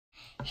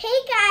Hey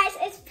guys,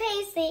 it's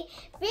Paisley.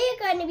 We're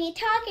going to be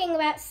talking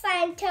about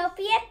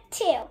Slimetopia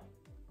 2.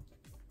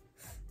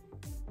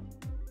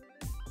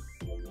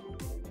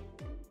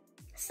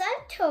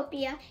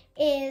 Slimetopia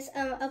is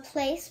a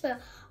place where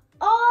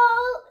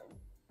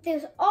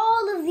there's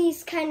all of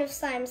these kind of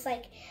slimes.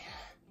 Like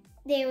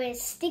there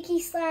is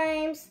sticky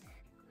slimes,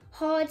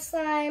 hard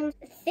slimes,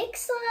 thick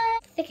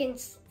and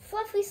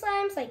fluffy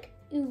slimes, like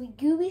ooey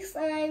gooey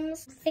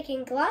slimes, thick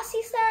and glossy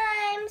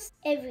slimes,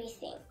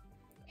 everything.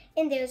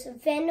 And there's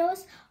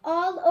vendors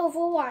all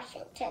over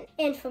Washington,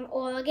 and from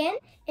Oregon,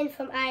 and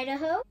from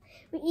Idaho.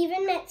 We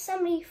even met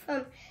somebody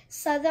from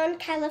Southern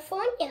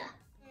California.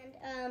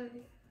 And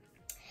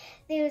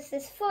there was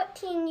this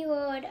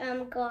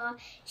 14-year-old girl.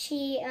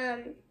 She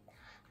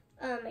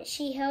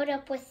held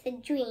up with the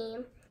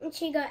dream, and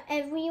she got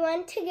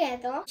everyone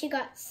together. She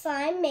got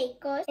slime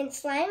makers and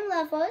slime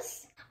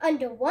lovers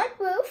under one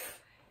roof,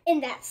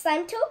 and that's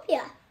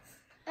Slimetopia.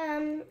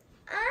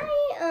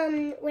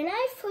 When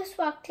I first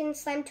walked in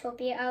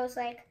Slimetopia, I was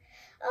like,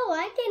 oh,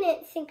 I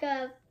didn't think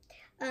of,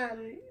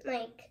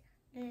 like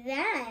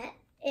that,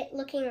 it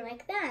looking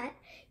like that.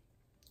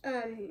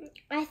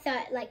 I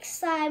thought like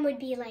slime would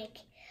be like,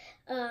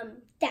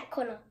 that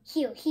corner,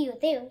 here,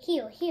 there,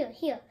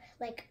 here,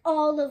 like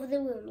all over the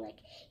room, like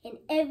in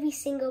every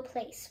single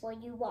place where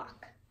you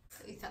walk.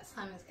 So you thought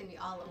slime was going to be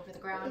all over the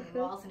ground and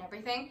walls and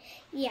everything?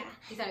 Yeah.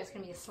 You thought it was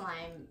going to be a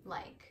slime,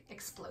 like,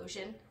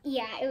 explosion?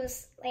 Yeah, it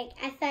was like,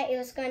 I thought it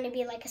was going to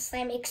be like a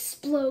slime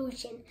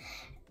explosion.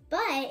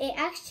 But it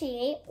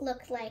actually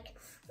looked like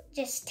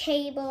just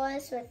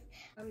tables with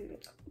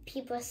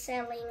people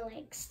selling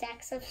like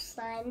stacks of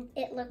slime.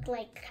 It looked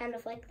like kind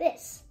of like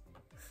this,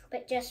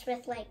 but just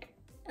with like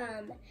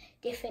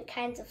different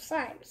kinds of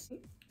slimes.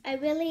 I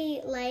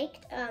really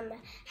liked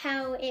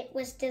how it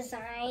was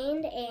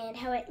designed and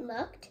how it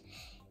looked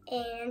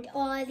and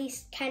all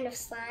these kind of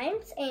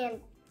slimes, and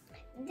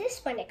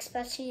this one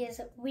especially is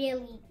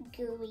really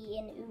gooey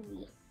and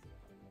ooey.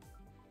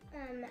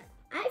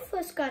 I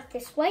first got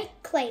this white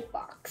clay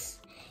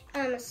box.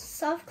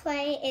 Soft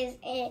clay is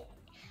an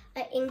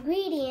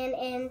ingredient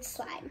in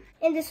slime,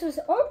 and this was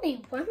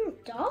only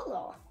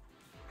 $1.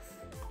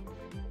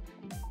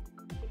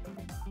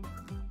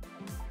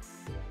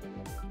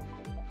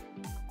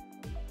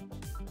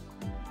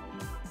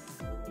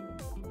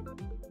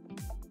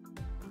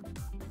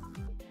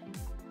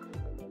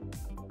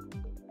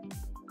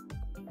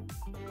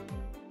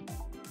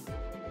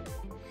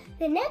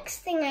 The next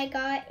thing I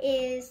got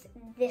is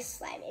this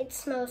slime. It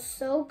smells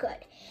so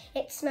good.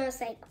 It smells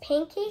like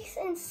pancakes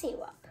and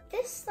syrup.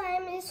 This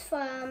slime is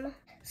from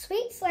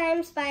Sweet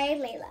Slimes by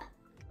Laila.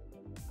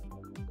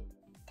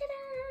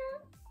 Ta-da!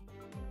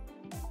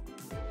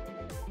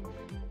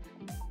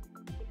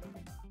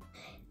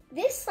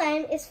 This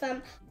slime is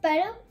from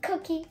Butter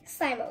Cookie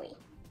Slimery.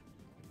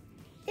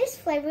 This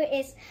flavor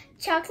is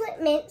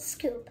chocolate mint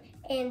scoop,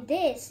 and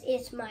this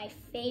is my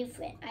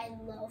favorite. I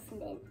love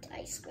mint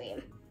ice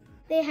cream.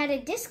 They had a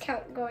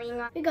discount going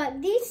on. We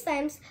got these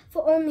slimes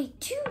for only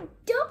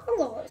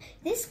 $2.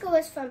 This girl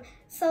is from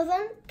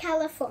Southern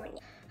California.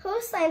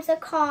 Her slimes are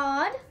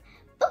called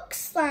Book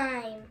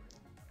Slime.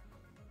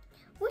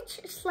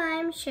 Which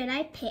slime should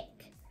I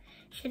pick?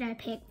 Should I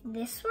pick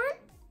this one,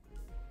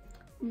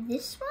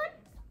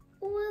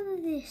 or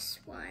this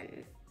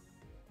one?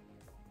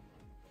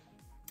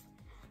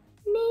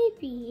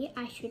 Maybe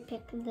I should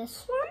pick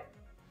this one.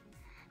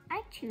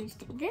 I choose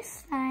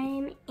this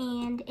slime,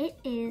 and it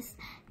is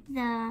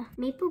the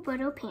maple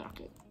butter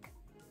pancake.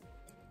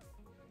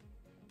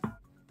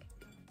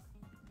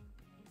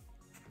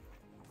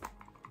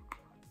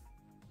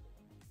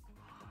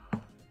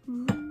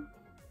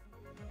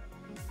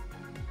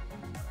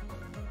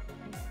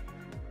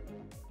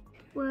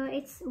 Well,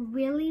 it's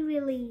really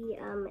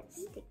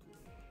sticky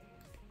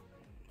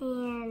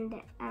and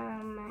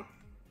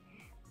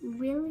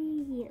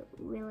really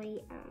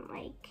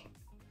like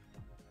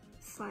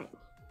slimy.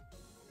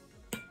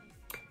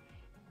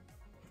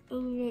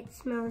 And it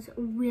smells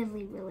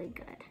really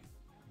good.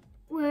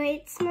 Well,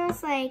 it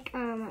smells like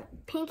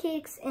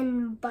pancakes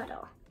and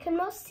butter. You can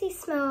mostly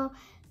smell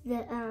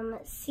the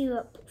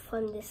syrup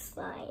from this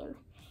slime.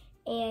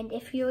 And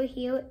if you were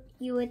here,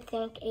 you would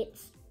think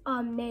it's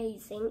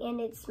amazing,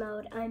 and it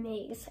smelled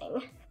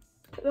amazing.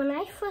 When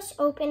I first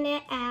opened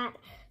it at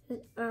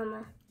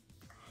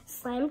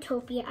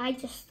Slimetopia, I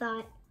just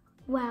thought,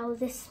 wow,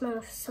 this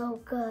smells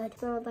so good. It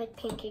smelled like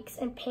pancakes,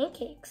 and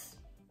pancakes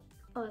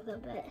are the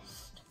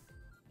best.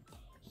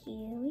 Here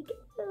we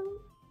go.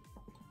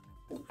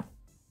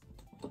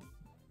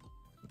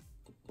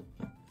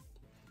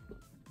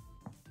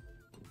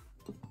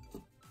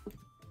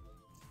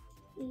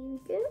 Here we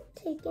go,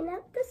 taking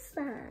out the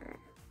slime.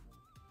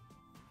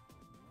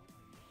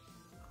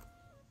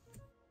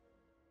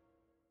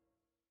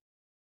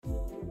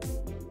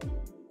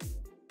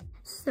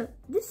 So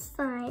this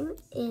slime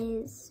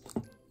feels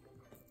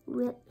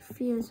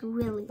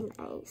really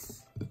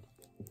nice.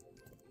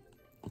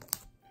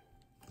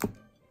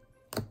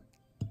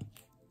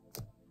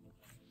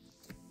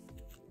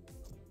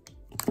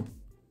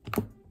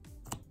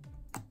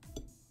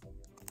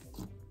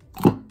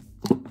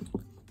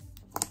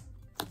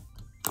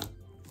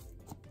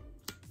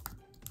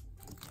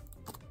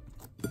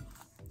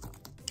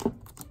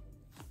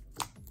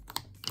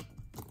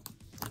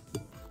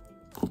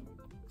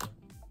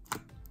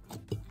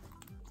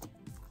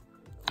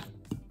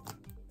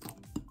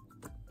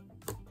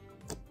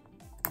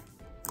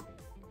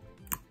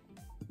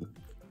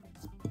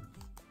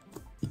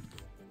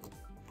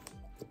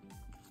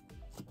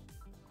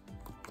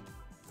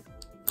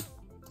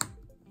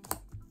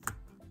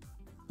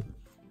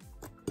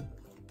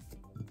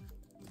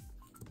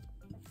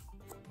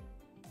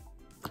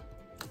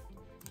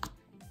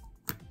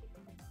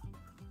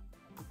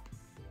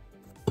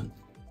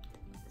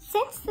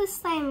 Since the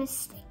slime is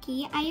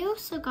sticky, I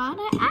also got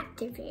an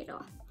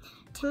activator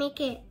to make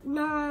it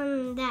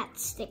not that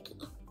sticky.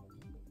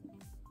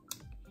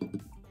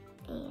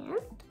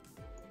 And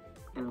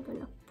I'm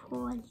gonna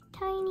pour a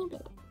tiny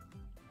bit.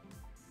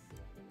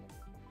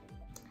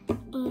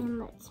 And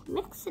let's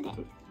mix it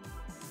in.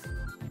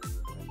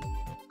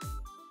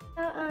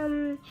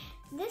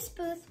 This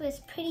booth was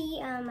pretty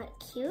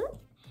cute,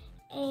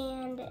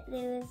 and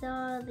there was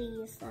all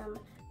these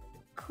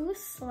cool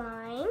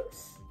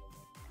slimes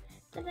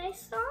that I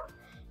saw,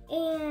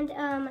 and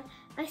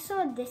I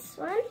saw this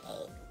one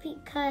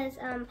because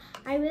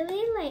I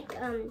really like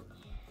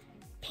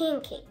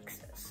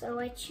pancakes, so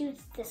I choose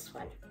this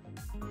one.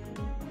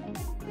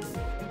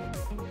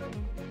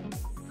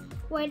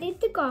 Why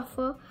did the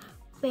golfer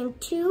bring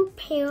 2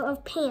 pairs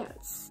of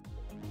pants?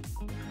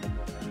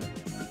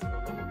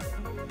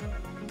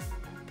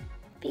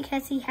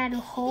 Because he had a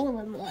hole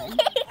in one.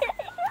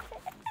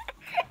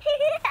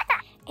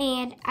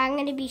 And I'm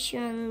going to be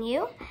showing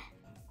you.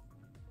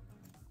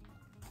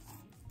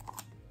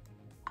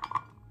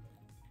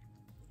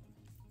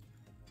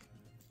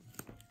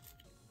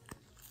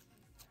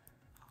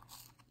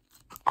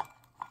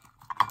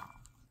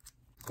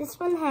 This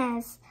one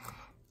has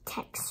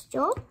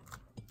texture.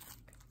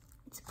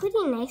 It's a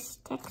pretty nice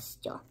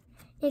texture.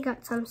 It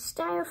got some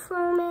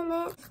styrofoam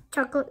in it,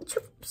 chocolate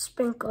chip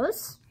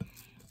sprinkles.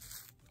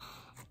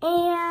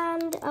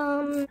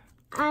 And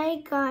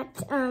I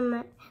got,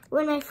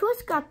 when I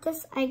first got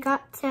this, I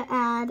got to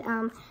add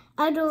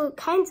other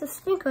kinds of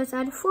sprinkles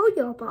out of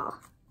Froyo ball.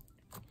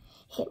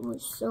 It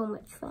was so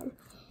much fun.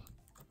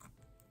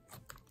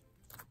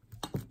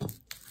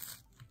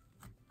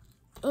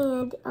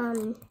 And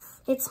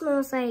it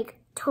smells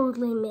like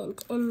totally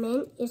mint, and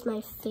mint is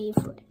my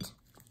favorite.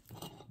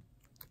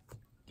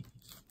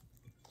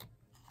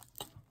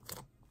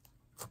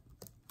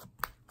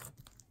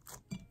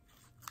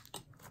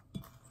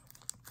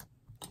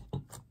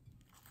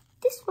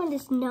 This one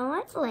is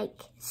not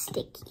like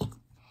sticky.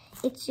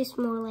 It's just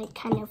more like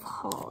kind of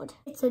hard.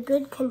 It's a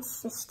good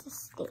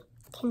consistency.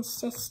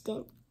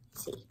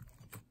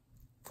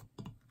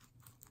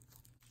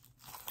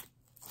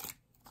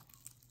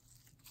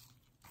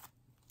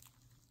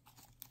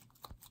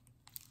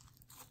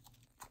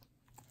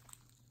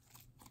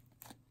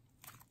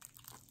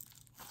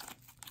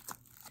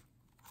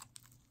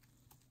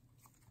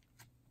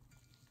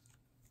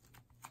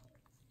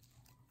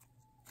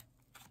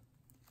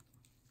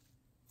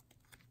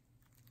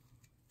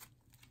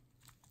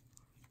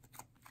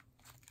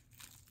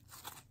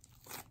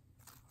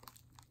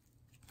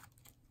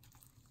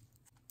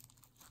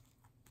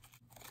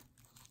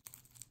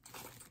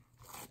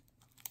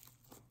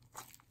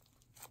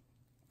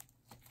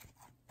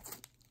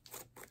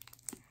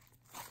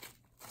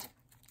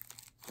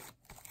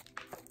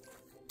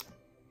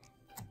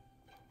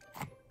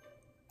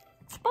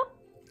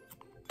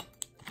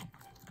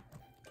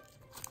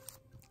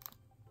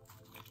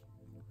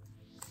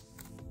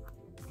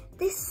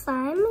 This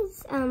slime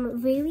is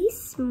very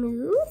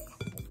smooth,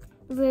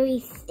 very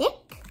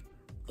thick,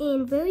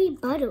 and very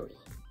buttery.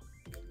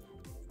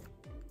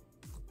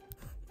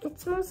 It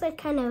smells like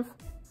kind of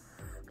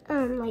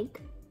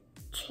like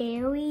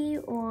cherry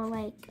or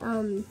like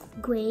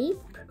grape.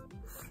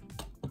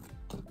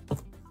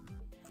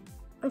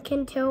 I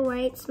can tell why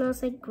it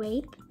smells like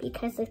grape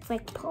because it's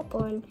like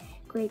purple and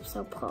grapes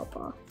are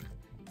purple.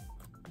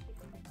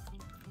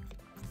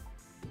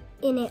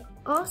 And it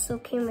also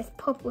came with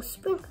purple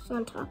sprinkles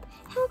on top.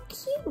 How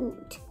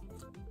cute!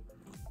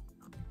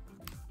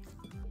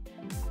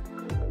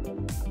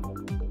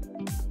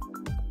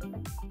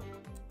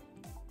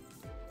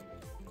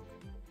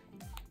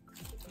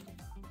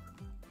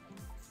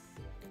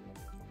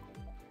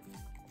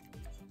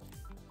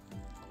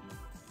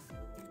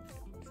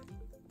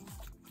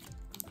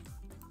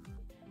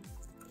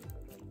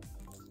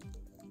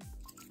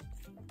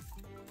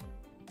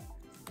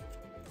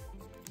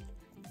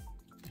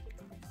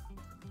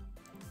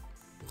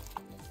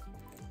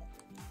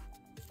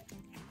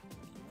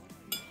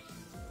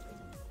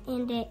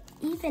 And it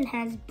even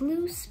has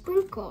blue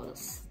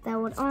sprinkles that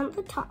were on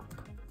the top.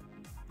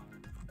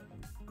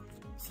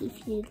 See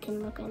if you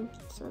can look in.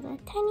 So the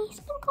tiny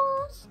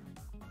sprinkles,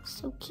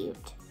 so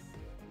cute.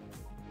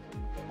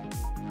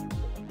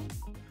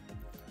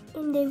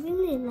 And I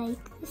really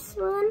like this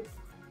one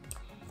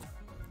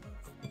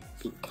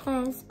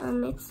because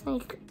it's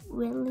like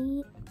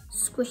really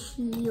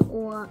squishy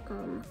or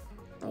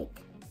like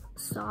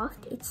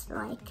soft. It's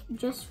like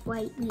just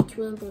right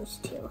between those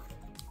two.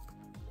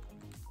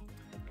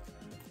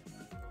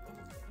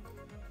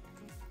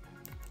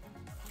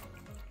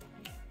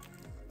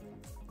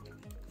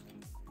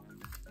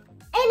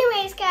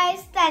 Anyways,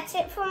 guys, that's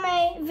it for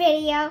my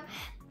video.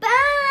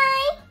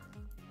 Bye!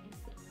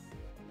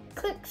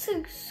 Click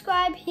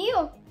subscribe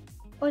here.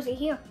 Or is it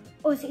here?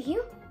 Or is it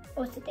here?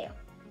 Or is it there?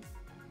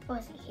 Or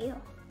is it here?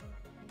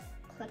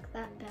 Click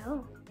that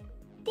bell.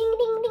 Ding,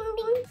 ding, ding,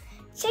 ding.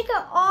 Check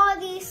out all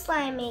these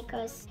slime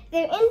makers.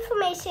 Their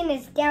information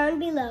is down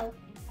below.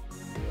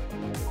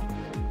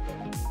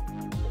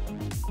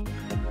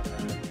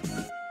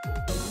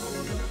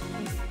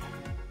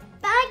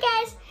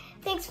 guys.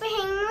 Thanks for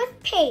hanging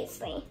with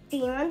Paisley. See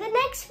you on the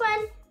next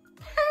one.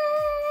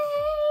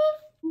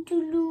 Bye.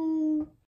 Doodoo.